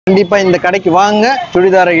கண்டிப்பா இந்த கடைக்கு வாங்க,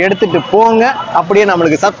 சுடிதாரை எடுத்துட்டு போங்க, அப்படியே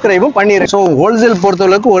நம்மளுக்கு சப்ஸ்கிரைபும் பண்ணிருங்க. ஸோ ஹோல்சேல்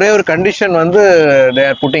பொறுத்தளவுக்கு ஒரே ஒரு கண்டிஷன் வந்து they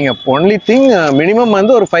are putting up only thing, minimum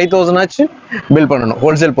வந்து ஒரு 5000 ஆச்சு பில் பண்ணணும்.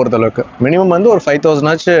 ஹோல்சேல் பொறுத்தளவுக்கு மினிமம் வந்து ஒரு 5000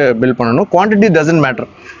 ஆச்சு பில் பண்ணணும். Quantity doesn't matter.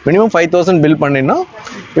 Minimum 5000 bill பண்ணினா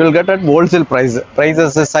you will get at wholesale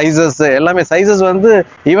prices sizes எல்லாமே. சைஸஸ் வந்து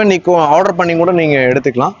ஈவன் நீ ஆர்டர் பண்ணி கூட நீங்க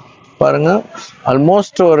எடுத்துக்கலாம். பாருங்க,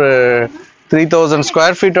 ஆல்மோஸ்ட் ஒரு 3000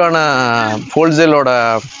 ஸ்கொயர் ஃபீட்டான ஹோல்சேலோட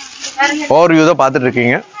ஓவர்வியூ தான் பார்த்துட்டு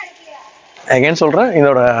இருக்கீங்க. அகைன் சொல்கிறேன்,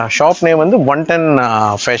 இதோட ஷாப் நேம் வந்து 110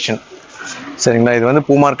 ஃபேஷன். சரிங்களா? இது வந்து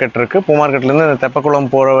பூ மார்க்கெட் இருக்குது. பூ மார்க்கெட்லேருந்து இந்த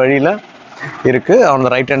தெப்பக்குளம் போகிற வழியில் இருக்குது. On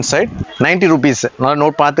the right hand side. 90 rupees. நல்லா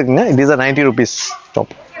நோட் பார்த்துக்குங்க. It is 90 rupees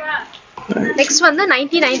top. Next வந்து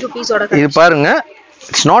 99 rupees-ஓட. இது பாருங்க,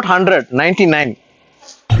 இட்ஸ் நாட் 100, 99.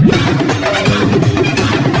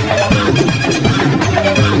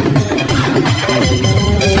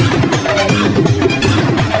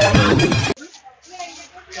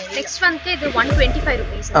 நெக்ஸ்ட் வந்து இது 125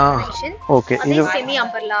 rupees. ஓகே, இது செமி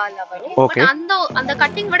அம்பர்லால வரும். ஓகே, அந்த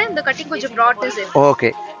கட்டிங் விட இந்த கட்டிங் கொஞ்சம் broad is. ஓகே,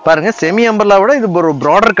 பாருங்க, செமி அம்பர்லா விட இது ஒரு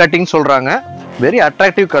broader கட்டிங் சொல்றாங்க. Very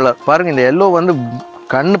attractive colour. பாருங்க, இந்த yellow வந்து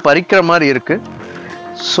கண்ணு பறிக்கிற மாதிரி இருக்கு.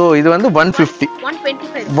 ஸோ இது வந்து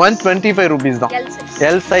 125 rupees தான்.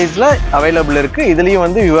 எல் சைஸ்ல அவைலபிள் இருக்கு. இதுலயும்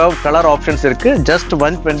வந்து யூ ஹேவ் கலர் ஆப்ஷன்ஸ் இருக்கு. ஜஸ்ட்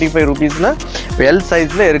 125 rupeesல எல்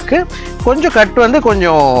சைஸ்ல இருக்கு. கொஞ்சம் கட் வந்து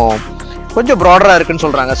கொஞ்சம் ப்ராடரா இருக்குன்னு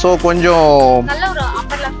சொல்றாங்க. ஸோ கொஞ்சம்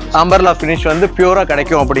அம்பர்லா ஃபினிஷ் வந்து பியூரா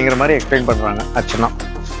கிடைக்கும் அப்படிங்கிற மாதிரி எக்ஸ்பிளைன் பண்றாங்க அர்ச்சனா.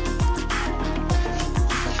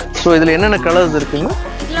 ஸோ இதுல என்னென்ன கலர்ஸ் இருக்குங்க?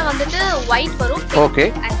 இதுல வந்துட்டு ஒயிட் வரும். ஓகே,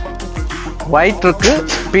 ஒயிட் இருக்கு,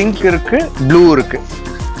 பிங்க் இருக்கு, ப்ளூ இருக்கு.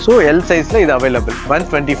 ஸோ எல் சைஸ்ல இது அவைலபிள்.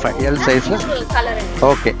 125 எல் சைஸ்ல.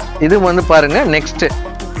 ஓகே, இது வந்து பாருங்க, நெக்ஸ்ட்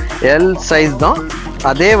எல் சைஸ் தான்.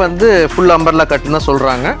 அதே வந்து ஃபுல் அம்பர்லா கட்டுன்னு தான்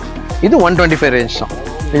சொல்றாங்க. இது 125 ரேஞ்ச் தான்.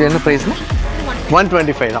 இது என்ன ப்ரைஸ்னா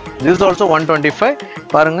 125 தான். This is also 125.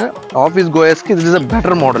 பாருங்க, ஆஃபீஸ் கோயர்ஸ்க்கு இது is a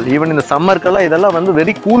better model. Even இந்த சம்மருக்கெல்லாம் இதெல்லாம் வந்து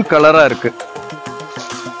வெரி கூல் கலரா இருக்கு.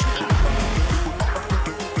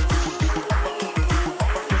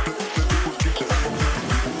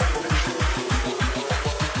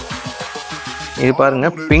 இது பாருங்க,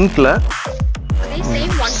 பிங்க்ல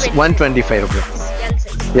 125 rupees.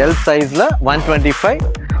 எல் சைஸ்ல 125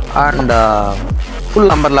 அண்ட்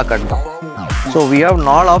ஃபுல் அம்பர்லா கட் தான். So we have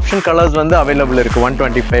 4 option colours வந்து அவைலபிள் இருக்கு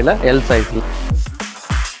 125ல எல் சைஸ்ல.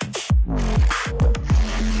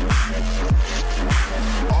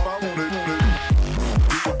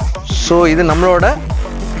 ஸோ இது நம்மளோட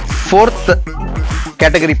 4th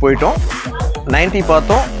கேட்டகரி போயிட்டோம். 90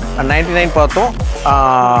 பார்த்தோம், 99 பார்த்தோம்,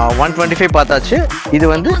 125 பார்த்தாச்சு. இது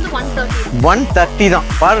வந்து 130 தான்.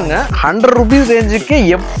 பாருங்க, 100 rupees ரேஞ்சுக்கு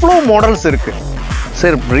எவ்வளோ மாடல்ஸ் இருக்கு.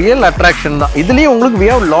 சரி, ரியல் அட்ராக்ஷன் தான். இதுலயும் உங்களுக்கு we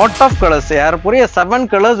have lot of colors. ஏறக்குறைய 7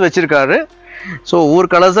 colors வச்சிருக்காரு. ஸோ ஒவ்வொரு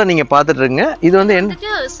கலர்ஸா நீங்க பாத்துட்டு இருங்க. இது வந்து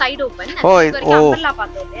சைடு ஓபன்.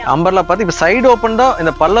 அம்பர்லா பார்த்து இப்போ சைடு ஓபன் தான்.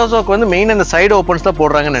 இந்த பல்லாசோக்கு வந்து மெயின் இந்த சைடு ஓபன்ஸ் தான்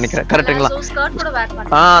போடுறாங்கன்னு நினைக்கிறேன். கரெக்ட்டுங்களா?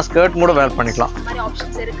 ஸ்கர்ட் கூட வேர் பண்ணிக்கலாம்.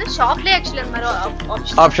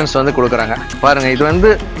 ஆப்ஷன்ஸ் வந்து கொடுக்குறாங்க. பாருங்க, இது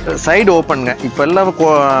வந்து சைடு ஓப்பனுங்க. இப்போ எல்லாம்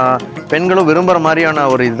பெண்களும் விரும்புகிற மாதிரியான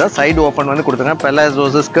ஒரு இதுதான் சைடு ஓப்பன் வந்து கொடுத்துருங்க.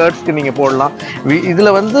 பெலாசோஸ் ஸ்கர்ட்ஸ்க்கு நீங்கள் போடலாம்.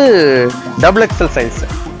 இதில் வந்து டபுள் எக்ஸல் சைஸ்.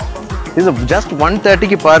 இது ஜஸ்ட்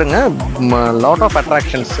 130க்கு பாருங்க, லாட் ஆஃப்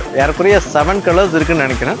அட்ராக்ஷன்ஸ். ஏறக்குறைய 7 கலர்ஸ் இருக்குன்னு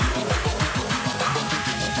நினைக்கிறேன்.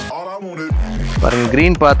 பாருங்க,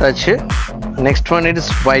 கிரீன் பார்த்தாச்சு. Next one it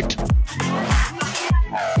is white.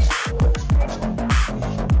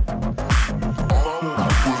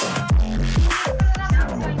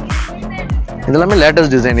 இதெல்லாமே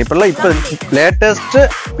லேட்டஸ்ட் டிசைன். இப்போ லேட்டஸ்ட்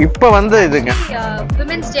இப்போ வந்து இதுங்க.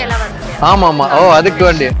 ஆமா ஆமா, ஓ அதுக்கு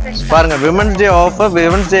வேண்டி பாருங்க, women's day offer,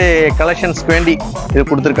 women's day கலெக்ஷன்ஸ்க்கு வேண்டி இது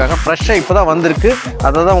கொடுத்துருக்காங்க. ஃப்ரெஷ்ஷாக இப்போ தான் வந்திருக்கு.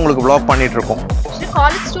 அதை தான் உங்களுக்கு வ்ளாக் பண்ணிட்டு இருக்கோம்.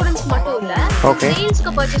 காலேஜ் ஸ்டூடண்ட்ஸ் மட்டும் இல்ல, ஓகே,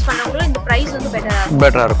 சேல்ஸ்க்கு பர்சேஸ் பண்ணவங்களும் இந்த பிரைஸ் வந்து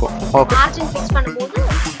பெட்டரா இருக்கும். ஓகே, மார்ஜின் ஃபிக்ஸ் பண்ணும்போது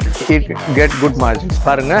கெட் குட் மார்ஜின்ஸ்.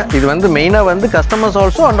 பாருங்க, இது வந்து மெயினாக வந்து customers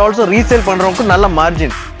also and also resale பண்ணுறவங்களுக்கு நல்ல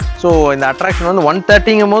மார்ஜின். ஸோ இந்த அட்ராக்ஷன் வந்து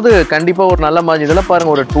 130ங்கும் போது கண்டிப்பாக ஒரு நல்ல மார்ஜின். இதெல்லாம்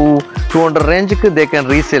பாருங்கள், ஒரு 200 ரேஞ்சுக்கு தே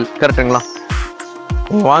கேன் ரீசேல். கரெக்டுங்களா?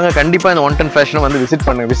 வாங்க, கண்டிப்பாக இந்த 110 ஃபேஷனை வந்து விசிட்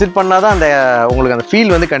பண்ணுங்க. விசிட் பண்ணால் தான் அந்த உங்களுக்கு அந்த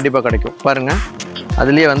ஃபீல் வந்து கண்டிப்பாக கிடைக்கும். பாருங்கள்,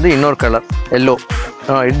 அதுலேயே வந்து இன்னொரு colour yellow.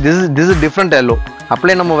 This is different yellow.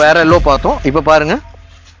 அப்படியே நம்ம வேற எல்லோ பார்த்தோம். இப்போ பாருங்கள்,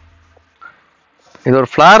 இது ஒரு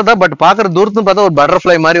ஃப்ளவர் தான், பட் பார்க்குற தூரத்துன்னு பார்த்தா ஒரு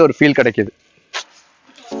பட்டர்ஃப்ளை மாதிரி ஒரு ஃபீல் கிடைக்குது.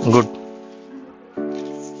 குட்.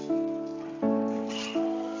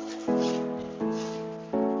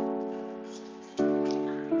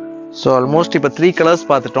 ஸோ ஆல்மோஸ்ட் இப்போ 3 கலர்ஸ்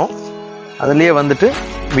பார்த்துட்டோம். அதுலேயே வந்துட்டு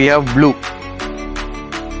we have blue.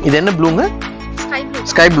 இது என்ன ப்ளூங்க?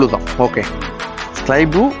 ஸ்கை ப்ளூ தான். ஓகே, ஸ்கை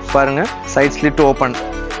ப்ளூ பாருங்க, side slit open.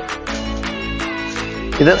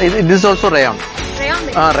 this also rayon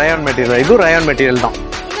rayon material. இது rayon material தான்.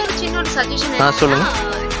 இன்னொரு சின்ன சஜஷன் சொல்லுங்க.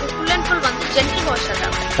 full and full வந்து gentle wash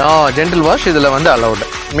gentle wash இதுல வந்து allowed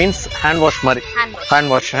means hand wash மாதிரி. hand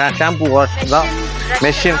wash shampoo wash தான்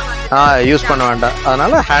machine யூஸ் பண்ண வேண்டாம்.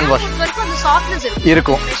 அதனால hand wash softness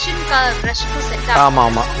இருக்கும். machine brush க்கு செட் ஆமா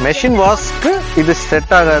ஆமா, machine washக்கு இது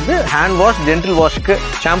செட் ஆகாது. hand wash gentle washக்கு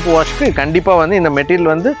shampoo washக்கு கண்டிப்பா வந்து இந்த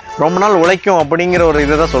மெட்டீரியல் வந்து ரொம்ப நாள் உழைக்கும் அப்படிங்கிற ஒரு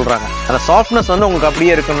இதை தான் சொல்றாங்க. அந்த சாஃப்ட்னஸ் வந்து உங்களுக்கு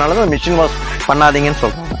அப்படியே இருக்கறனால தான் machine wash பண்ணாதீங்கன்னு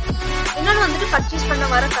சொல்றாங்க. இன்னொன்னு வந்து பர்ச்சேஸ் பண்ண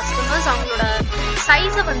வர கஸ்டமர்ஸ் அவங்களோட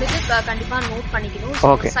சைஸ வந்து கண்டிப்பா நோட் பண்ணிக்கணும்.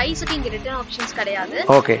 சைஸ்க்கு இங்க ரிட்டர்ன் ஆப்ஷன்ஸ் கிடையாது.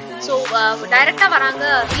 ஓகே. சோ டைரக்ட்டா வராங்க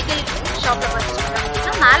ரீட்டைல் ஷாப்ல பர்ச்சேஸ்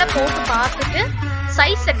பண்றாங்கன்னா மேல போட்டு பார்த்துட்டு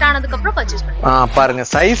சைஸ் செட் ஆனதுக்கு அப்புறம் பர்ச்சேஸ் பண்ணுங்க. பாருங்க,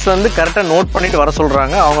 சைஸ் வந்து கரெக்ட்டா நோட் பண்ணிட்டு வர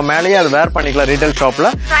சொல்றாங்க. அவங்க மேலேயே அது வேர் பண்ணிக்கலாம் ரீட்டைல் ஷாப்ல.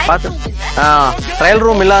 பார்த்து ட்ரையல்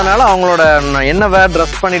ரூம் இல்லாதனால அவங்களோட என்ன வேர்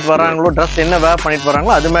ட்ரெஸ் பண்ணிட்டு வராங்களோ, ட்ரெஸ் என்ன வேர் பண்ணிட்டு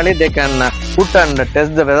வராங்களோ அது மேலேயே they can put and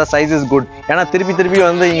test the weather size is good. ஏன்னா திருப்பி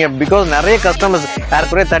வந்து இங்க பிகாஸ் நிறைய கஸ்டமர்ஸ்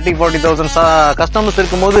ஏற்கனவே 30-40,000 கஸ்டமர்ஸ்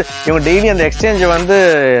இருக்கும்போது இவங்க டெய்லி அந்த எக்ஸ்சேஞ்சை வந்து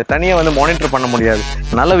தனியாக வந்து மானிட்டர் பண்ண முடியாது.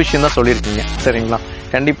 நல்ல விஷயம் தான் சொல்லியிருக்கீங்க. சரிங்களா?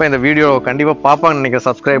 கண்டிப்பாக இந்த வீடியோ கண்டிப்பாக பார்ப்பாங்கன்னு நினைக்கிற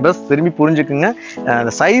சப்ஸ்கிரைபர்ஸ் திரும்பி புரிஞ்சுக்குங்க.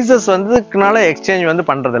 அந்த சைஸஸ் வந்துக்குனால எக்ஸ்சேஞ்ச் வந்து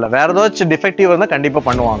பண்ணுறதில்ல. வேற ஏதாச்சும் டிஃபெக்டிவ் இருந்தால் கண்டிப்பாக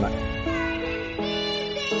பண்ணுவாங்க.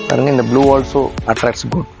 பாருங்க, இந்த blue also attracts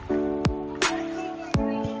good.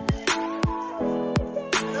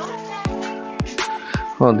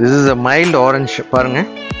 This is a mild orange. பாருங்க,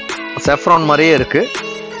 saffron மாதிரியே இருக்கு.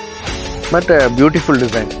 But beautiful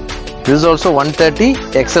design. This is also 130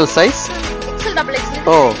 XL size.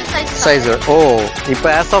 Size இப்போ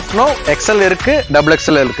ஆஸ் ஆஃப் நோ XL இருக்கு,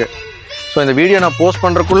 XXL இருக்கு. ஸோ இந்த வீடியோ நான் போஸ்ட்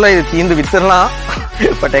பண்றதுக்குள்ள இது தீந்து வித்துடலாம்.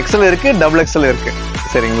 பட் XL இருக்கு, XXL இருக்கு.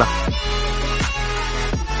 சரிங்களா?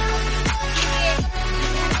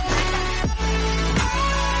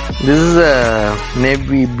 This is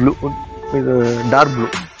navy blue. இது dark blue,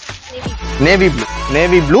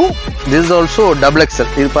 navy blue. This is also XXL.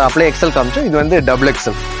 இது இப்போ அப்படியே XL காமிச்சோம். இது வந்து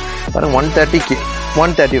XXL. பாருங்க,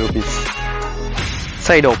 130 rupees.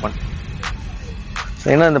 Side open.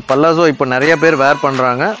 ஏன்னா இந்த பல்லாசோ இப்போ நிறைய பேர் வேர்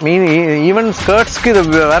பண்ணுறாங்க. ஈவன் ஸ்கர்ட்ஸ்க்கு இது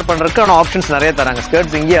வேர் பண்ணுறதுக்கு ஆனால் ஆப்ஷன்ஸ் நிறைய தராங்க.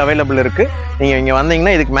 ஸ்கர்ட்ஸ் இங்கேயே அவைலபிள் இருக்குது. நீங்கள் இங்கே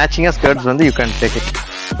வந்தீங்கன்னா இதுக்கு மேட்சிங்காக ஸ்கர்ட்ஸ் வந்து யூ கேன் டேக் இட்.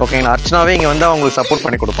 ஓகேங்களா? அர்ச்சனாவே இங்கே வந்து அவங்களுக்கு சப்போர்ட்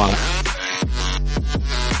பண்ணி கொடுப்பாங்க.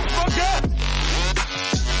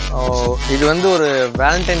 இது வந்து ஒரு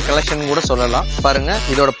வேலண்டைன் கலெக்ஷன் கூட சொல்லலாம். பாருங்க,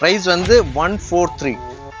 இதோட ப்ரைஸ் வந்து 143.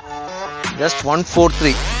 ஜஸ்ட்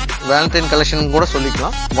 143. வேலண்டைன் கலெக்ஷன் கூட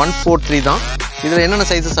சொல்லிக்கலாம். 143 தான். இதில் என்னென்ன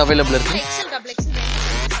சைஸஸ் அவைலபிள் இருக்கு?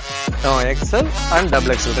 XL அண்ட்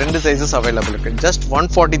XXL ரெண்டு சைஸஸ் அவைலபிள் இருக்கு. ஜஸ்ட்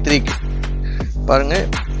 143க்கு. பாருங்க,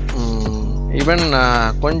 ஈவன்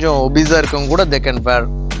கொஞ்சம் ஒபிஸா இருக்கவங்க கூட தே கேன் வேர்.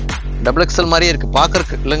 XXL மாதிரியே இருக்கு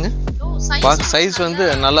பார்க்கறதுக்கு இல்லைங்க. சைஸ் வந்து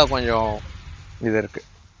நல்லா கொஞ்சம் இது இருக்கு.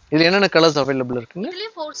 இதுல என்னென்ன கலர்ஸ் அவைலபிள் இருக்குங்க?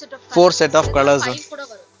 4 set of colours.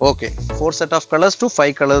 Okay, 4 set of colours to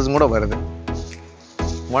 5 colours கூட வருது.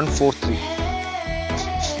 143.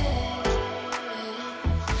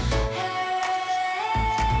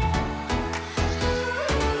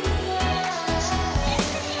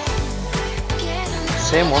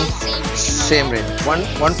 Same rate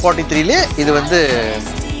 143லே. இது வந்து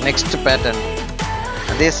நெக்ஸ்ட் பேட்டர்ன்.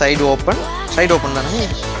 அதே சைடு ஓப்பன் தானே?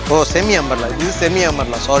 Semi umbrella. இது செமி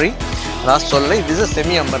அம்பர்லா. சாரி, லாஸ்ட் சொல்லலை. இது is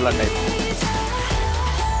semi umbrella type.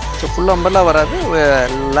 So full umbrella வராது.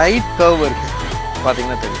 லைட் கர்வ் இருக்கு.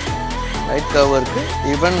 பார்த்தீங்கன்னா தெரியும், லைட் கர்வ் இருக்கு.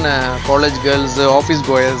 Even college girls, office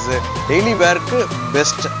chores, daily வேர்க்கு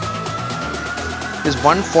best. Is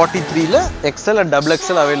 143ல XL and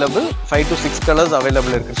XXL available. 5 to 6 colours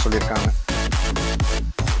available இருக்குன்னு சொல்லியிருக்காங்க.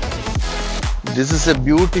 This is a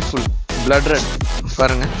beautiful blood red.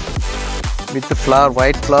 பாருங்க, with flower,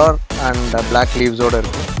 white flower and black லீவ்ஸோட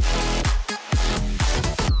இருக்கு.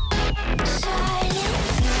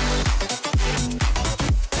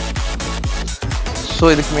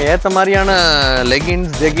 So இதுக்கு ஏற்ற மாதிரியான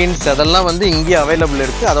லெகின்ஸ், ஜெகின்ஸ் அதெல்லாம் வந்து இங்கேயே அவைலபிள்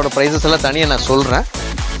இருக்குது. அதோட ப்ரைஸஸ் எல்லாம் தனியாக நான் சொல்கிறேன்.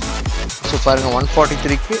 ஸோ பாருங்கள்,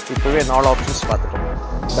 143க்கு இப்போவே 4 ஆப்ஷன்ஸ் பார்த்துட்டோம்.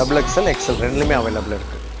 XXL, XL ரெண்டுலேயுமே அவைலபிள்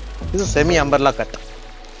இருக்குது. இது semi umbrella cut.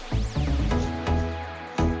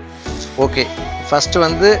 Okay, first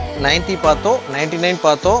வந்து 90 பார்த்தோம், 99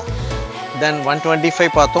 பார்த்தோம், தென் 125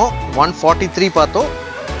 பார்த்தோம், 143 பார்த்தோம்.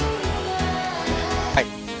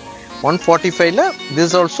 145ல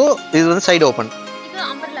திஸ் ஆல்சோ. இது வந்து சைடு ஓப்பன்.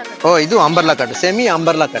 இது umbrella cut, semi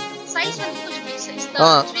umbrella cut.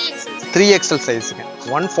 3XL சைஸுங்க.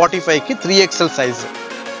 145க்கு 3XL size.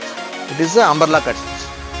 It is umbrella cut.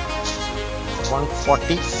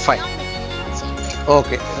 145.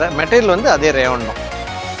 Okay, material வந்து அதே ரேயான் தான்.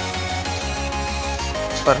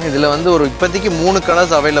 பாருங்க இதுல வந்து ஒரு இப்போதைக்கு 3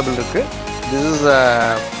 கலர்ஸ் அவைலபிள் இருக்கு. This is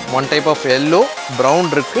one type of yellow, brown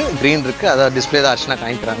இருக்கு, green இருக்கு. அத டிஸ்ப்ளே தான் அர்ச்சனா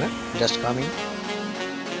காமிக்கறாங்க. Just calming.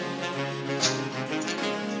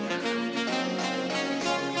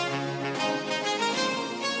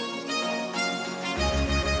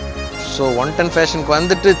 ஸோ 110 ஃபேஷனுக்கு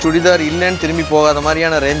வந்துட்டு சுடிதார் இல்லைன்னு திரும்பி போகாத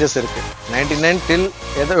மாதிரியான ரேஞ்சஸ் இருக்குது. 99 டில்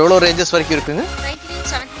எவ்வளோ ரேஞ்சஸ் வரைக்கும் இருக்குங்க?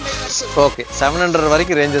 ஓகே 700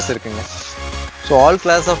 வரைக்கும் ரேஞ்சஸ் இருக்குங்க. ஸோ ஆல்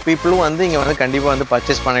கிளாஸ் ஆஃப் பீப்புளும் வந்து இங்கே வந்து கண்டிப்பாக வந்து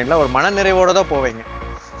பர்ச்சேஸ் பண்ணிடலாம். ஒரு மன நிறைவோடு தான் போவீங்க.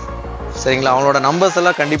 சரிங்களா? அவங்களோட நம்பர்ஸ்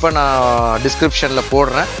எல்லாம் கண்டிப்பாக நான் டிஸ்கிரிப்ஷனில்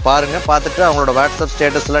போடுறேன். பாருங்கள், பார்த்துட்டு அவங்களோட வாட்ஸ்அப்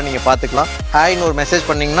ஸ்டேட்டஸ்லாம் நீங்கள் பார்த்துக்கலாம். ஹாய்னு ஒரு மெசேஜ்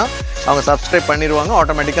பண்ணிங்கன்னா அவங்க சப்ஸ்கிரைப் பண்ணிடுவாங்க.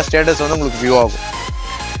 ஆட்டோமேட்டிக்காக ஸ்டேட்டஸ் வந்து உங்களுக்கு வியூ ஆகும்.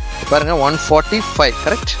 பாருங்க 145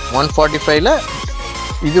 கரெக்ட். 145ல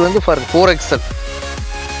இது வந்து ஃபார் 4XL.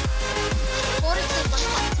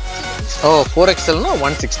 ஓ 4XLனா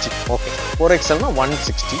 160. ஓகே 4XLனா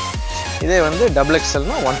 160. இதே வந்து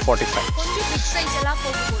XXLனா 145. கொஞ்சம் பிக் சைஸ் எல்லாம்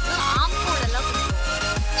போகும்போது ஆர்ம் ஹோல் எல்லாம் கொஞ்சம்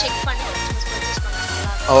செக் பண்ணி பர்ச்சேஸ்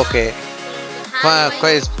பண்ணலாம். ஓகே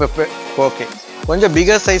ஓகே கொஞ்சம்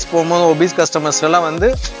பிகர் சைஸ் போகும்போது ஒபீஸ் கஸ்டமர்ஸ்லாம் வந்து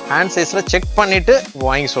ஹேண்ட் சைஸில் செக் பண்ணிவிட்டு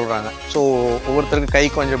வாங்கி சொல்கிறாங்க. ஸோ ஒவ்வொருத்தருக்கு கை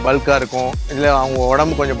கொஞ்சம் பல்காக இருக்கும், இல்லை அவங்க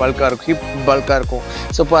உடம்பு கொஞ்சம் பல்காக இருக்கும், ஹிப் பல்காக இருக்கும்.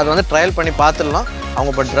 ஸோ இப்போ அதை வந்து ட்ரையல் பண்ணி பார்த்துடலாம். அவங்க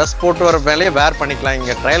இப்போ ட்ரெஸ் போட்டு வர வேலையை வேர் பண்ணிக்கலாம்.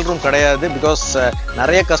 இங்கே ட்ரையல் ரூம் கிடையாது. பிகாஸ்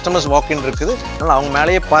நிறைய கஸ்டமர்ஸ் வாக்கின் இருக்குது. அதனால் அவங்க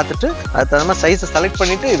மேலேயே பார்த்துட்டு அது தகுந்த மாதிரி சைஸை செலக்ட்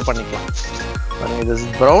பண்ணிவிட்டு இது பண்ணிக்கலாம். இது is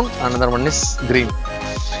brown, another one is green.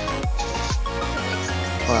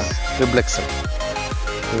 XXL.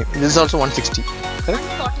 This is also 160. Correct?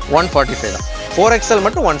 145 தான். 4XL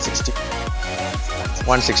மட்டும் 160.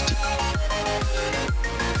 160.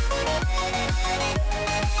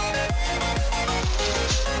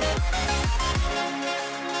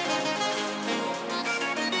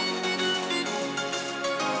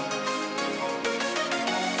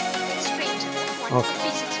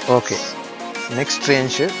 ஓகே நெக்ஸ்ட்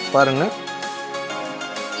ரேஞ்ச் பாருங்க.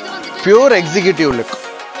 Pure executive look.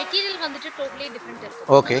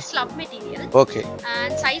 Okay. Slub material. Okay.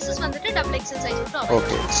 And sizes வந்துட்டு XXL size மட்டும்.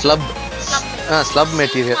 Okay. Slub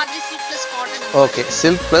material. Silk plus cotton. Okay.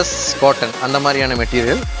 Silk plus cotton அந்த மாதிரியான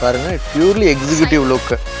material பாருங்க. Purely executive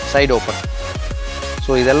look, side open.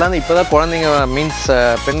 So இதெல்லாம் இப்போதான் குழந்தைங்க means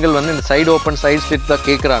பெண்கள் வந்து இந்த சைடு ஓப்பன் சைடு ஸ்லிட் தான்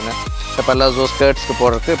கேட்குறாங்க. இப்போ பல்லாசோ ஸ்கர்ட்ஸ்க்கு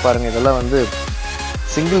போடுறதுக்கு பாருங்க. இதெல்லாம் வந்து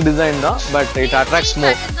சிங்கிள் டிசைன் தான், but it attracts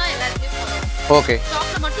more. Okay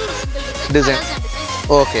design.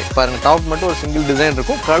 Okay பாருங்க, டாப் மட்டும் ஒரு சிங்கிள் டிசைன்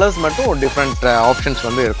இருக்கும், கலர்ஸ் மட்டும் ஒரு டிஃப்ரெண்ட் ஆப்ஷன்ஸ்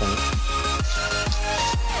வந்து இருக்கும்.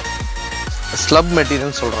 ஸ்லப்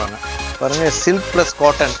மெட்டீரியல் சொல்கிறாங்க பாருங்க. சில்க் ப்ளஸ்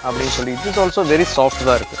காட்டன் அப்படின்னு சொல்லி it is also very soft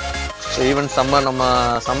தான் இருக்குது. ஸோ ஈவன் சம்மர், நம்ம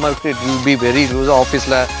சம்மருக்கு it will be very use.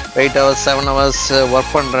 ஆஃபீஸில் 8 hours 7 hours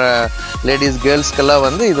ஒர்க் பண்ணுற லேடிஸ் கேர்ள்ஸ்க்கெல்லாம்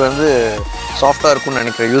வந்து இது வந்து சாஃப்டாக இருக்கும்னு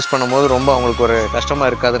நினைக்கிறேன். யூஸ் பண்ணும்போது ரொம்ப அவங்களுக்கு ஒரு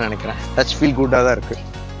கஷ்டமாக இருக்காதுன்னு நினைக்கிறேன். டச் ஃபீல் குட்டாக தான் இருக்குது.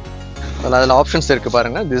 அதில் ஆப்ஷன்ஸ் இருக்குது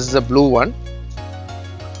பாருங்கள். This is a blue one.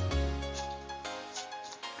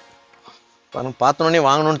 பார்த்தோன்னே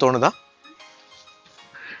வாங்கணும்னு தோணுதா?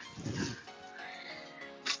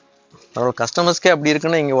 அவரோட கஸ்டமர்ஸ்க்கே அப்படி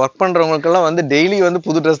இருக்குன்னா இங்கே ஒர்க் பண்ணுறவங்களுக்கெல்லாம் வந்து டெய்லி வந்து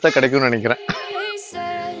புது ட்ரெஸ் தான் கிடைக்கும்னு நினைக்கிறேன்.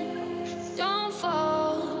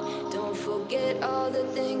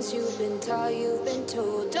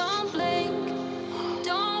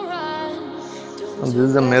 This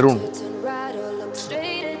is a maroon.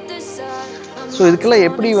 So இதுக்கெல்லாம்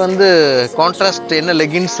எப்படி வந்து கான்ட்ராஸ்ட் என்ன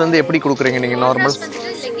லெகின்ஸ் வந்து எப்படி கொடுக்குறீங்க நீங்கள்? Normal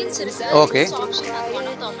okay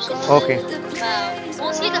okay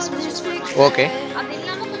okay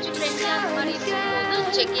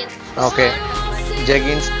okay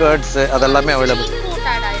jeggings skirts அதெல்லாமே available.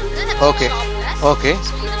 Okay okay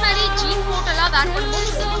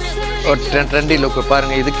trendy look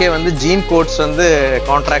பாருங்க. இதுக்கே வந்து ஜீன் கோட்ஸ் வந்து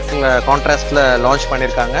கான்ட்ராஸ்ட்ல லான்ச்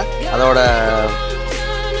பண்ணியிருக்காங்க. அதோட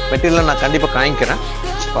மெட்டீரியல் நான் கண்டிப்பாக காமிக்கிறேன்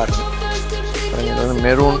பாருங்க. இது வந்து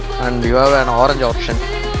maroon and you have an orange option.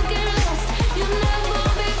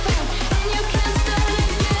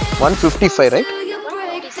 155 right?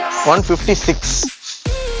 156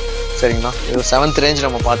 சரிங்களா? இது 7th ரேஞ்ச்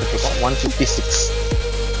நம்ம பார்த்துட்டு இருக்கோம். 156.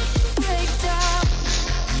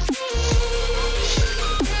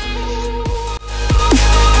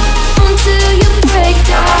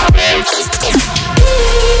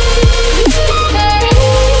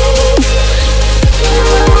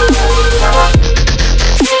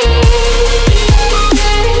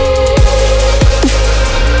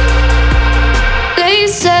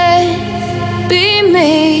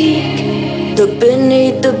 Look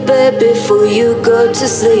beneath the bed before you go to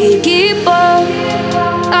sleep. Keep on,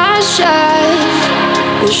 I shine.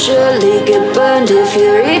 will surely get burned if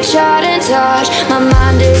you reach out and touch. My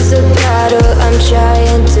mind is a battle, I'm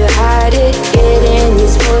trying to hide it. Getting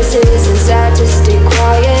these voices inside to stay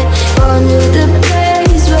quiet.